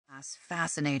class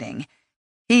fascinating.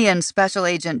 He and Special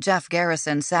Agent Jeff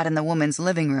Garrison sat in the woman's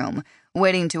living room,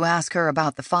 waiting to ask her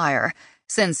about the fire,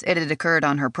 since it had occurred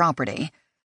on her property.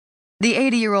 The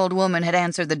 80-year-old woman had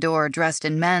answered the door dressed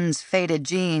in men's faded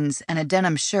jeans and a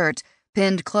denim shirt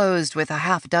pinned closed with a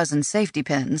half-dozen safety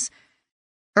pins.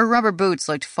 Her rubber boots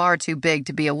looked far too big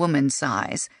to be a woman's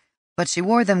size, but she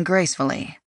wore them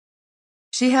gracefully.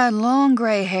 She had long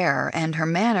gray hair, and her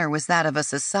manner was that of a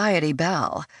society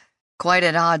belle, quite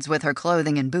at odds with her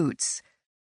clothing and boots.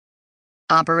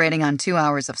 Operating on 2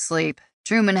 hours of sleep,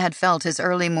 Truman had felt his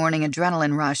early morning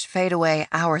adrenaline rush fade away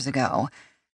hours ago.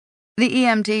 The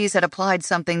EMTs had applied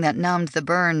something that numbed the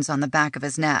burns on the back of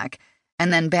his neck,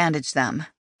 and then bandaged them,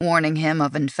 warning him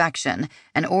of infection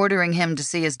and ordering him to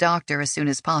see his doctor as soon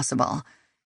as possible.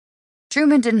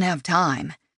 Truman didn't have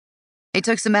time. He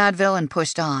took some Advil and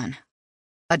pushed on.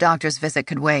 A doctor's visit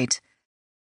could wait.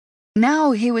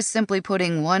 Now he was simply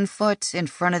putting one foot in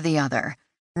front of the other,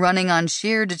 running on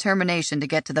sheer determination to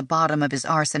get to the bottom of his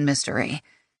arson mystery.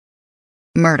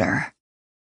 Murder.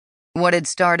 What had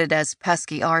started as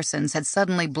pesky arsons had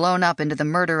suddenly blown up into the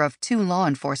murder of 2 law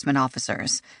enforcement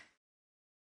officers.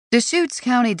 Deschutes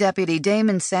County Deputy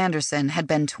Damon Sanderson had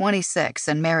been 26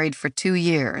 and married for 2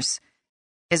 years.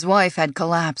 His wife had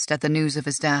collapsed at the news of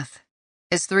his death.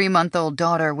 His 3-month-old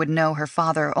daughter would know her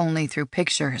father only through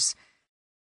pictures.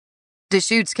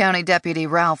 Deschutes County Deputy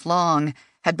Ralph Long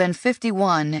had been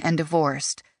 51 and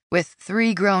divorced, with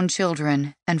 3 grown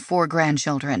children and 4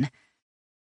 grandchildren.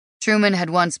 Truman had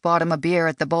once bought him a beer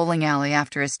at the bowling alley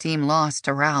after his team lost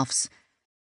to Ralph's.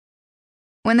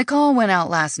 When the call went out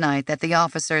last night that the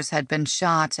officers had been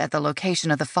shot at the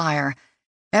location of the fire,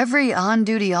 every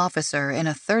on-duty officer in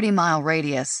a 30-mile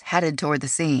radius headed toward the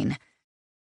scene.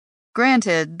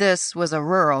 Granted, this was a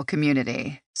rural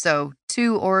community, so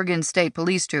 2 Oregon State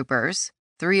Police troopers,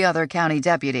 3 other county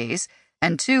deputies,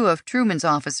 and 2 of Truman's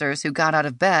officers who got out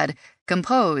of bed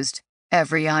composed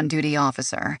every on-duty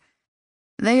officer.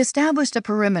 They established a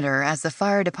perimeter as the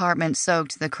fire department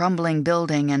soaked the crumbling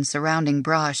building and surrounding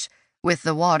brush with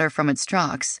the water from its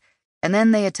trucks, and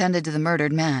then they attended to the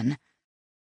murdered men.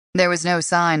 There was no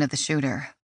sign of the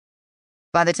shooter.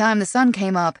 By the time the sun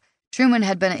came up, Truman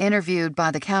had been interviewed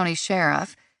by the county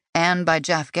sheriff and by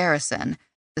Jeff Garrison,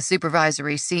 the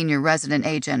supervisory senior resident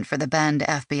agent for the Bend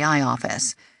FBI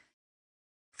office.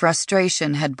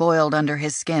 Frustration had boiled under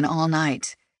his skin all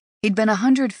night. He'd been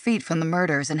 100 feet from the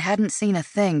murders and hadn't seen a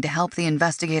thing to help the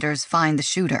investigators find the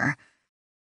shooter.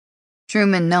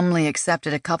 Truman numbly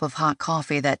accepted a cup of hot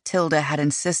coffee that Tilda had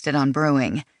insisted on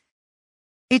brewing.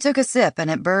 He took a sip and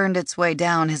it burned its way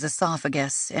down his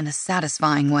esophagus in a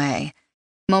satisfying way,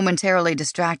 momentarily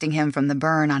distracting him from the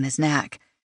burn on his neck.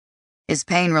 His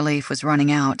pain relief was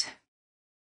running out.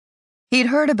 He'd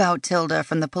heard about Tilda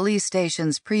from the police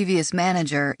station's previous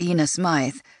manager, Ina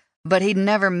Smythe, but he'd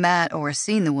never met or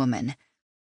seen the woman.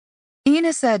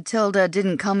 Ina said Tilda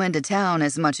didn't come into town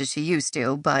as much as she used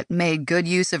to, but made good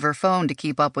use of her phone to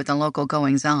keep up with the local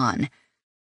goings-on.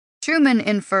 Truman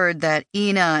inferred that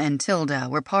Ina and Tilda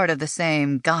were part of the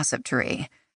same gossip tree.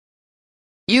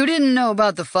 "You didn't know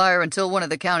about the fire until one of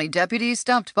the county deputies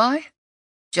stopped by?"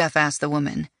 Jeff asked the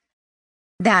woman.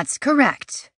 "That's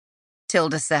correct,"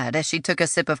 Tilda said as she took a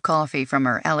sip of coffee from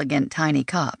her elegant tiny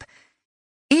cup.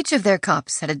 Each of their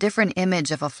cups had a different image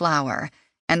of a flower,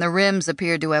 and the rims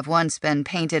appeared to have once been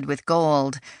painted with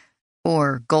gold,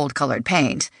 or gold-colored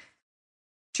paint.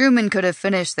 Truman could have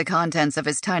finished the contents of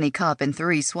his tiny cup in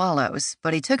 3 swallows,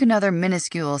 but he took another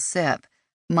minuscule sip,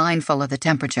 mindful of the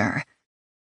temperature.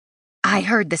 "I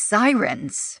heard the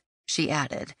sirens," she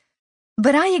added,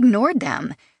 "but I ignored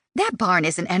them. That barn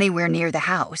isn't anywhere near the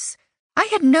house. I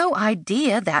had no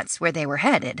idea that's where they were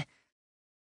headed."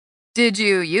 "Did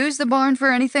you use the barn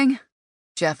for anything?"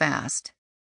 Jeff asked.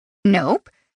 "Nope.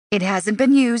 It hasn't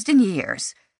been used in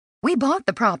years. We bought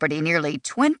the property nearly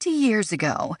 20 years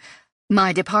ago.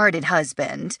 My departed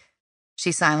husband,"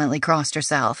 she silently crossed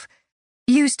herself,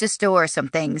 "used to store some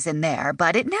things in there,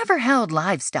 but it never held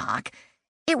livestock.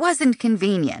 It wasn't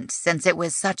convenient since it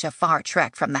was such a far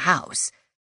trek from the house.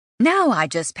 Now I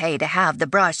just pay to have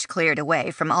the brush cleared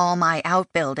away from all my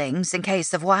outbuildings in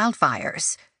case of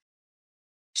wildfires."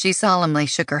 She solemnly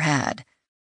shook her head.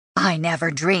 "I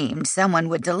never dreamed someone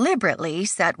would deliberately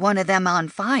set one of them on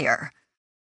fire."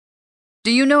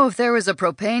 "Do you know if there was a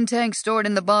propane tank stored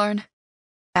in the barn?"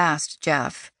 asked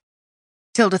Jeff.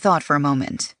 Tilda thought for a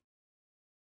moment.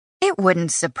 "It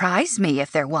wouldn't surprise me if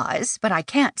there was, but I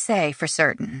can't say for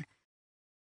certain."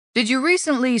 "Did you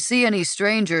recently see any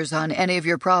strangers on any of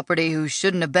your property who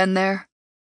shouldn't have been there?"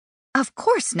 "Of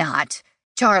course not.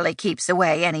 Charlie keeps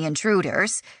away any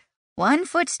intruders. One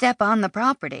footstep on the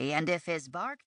property, and if his bark..."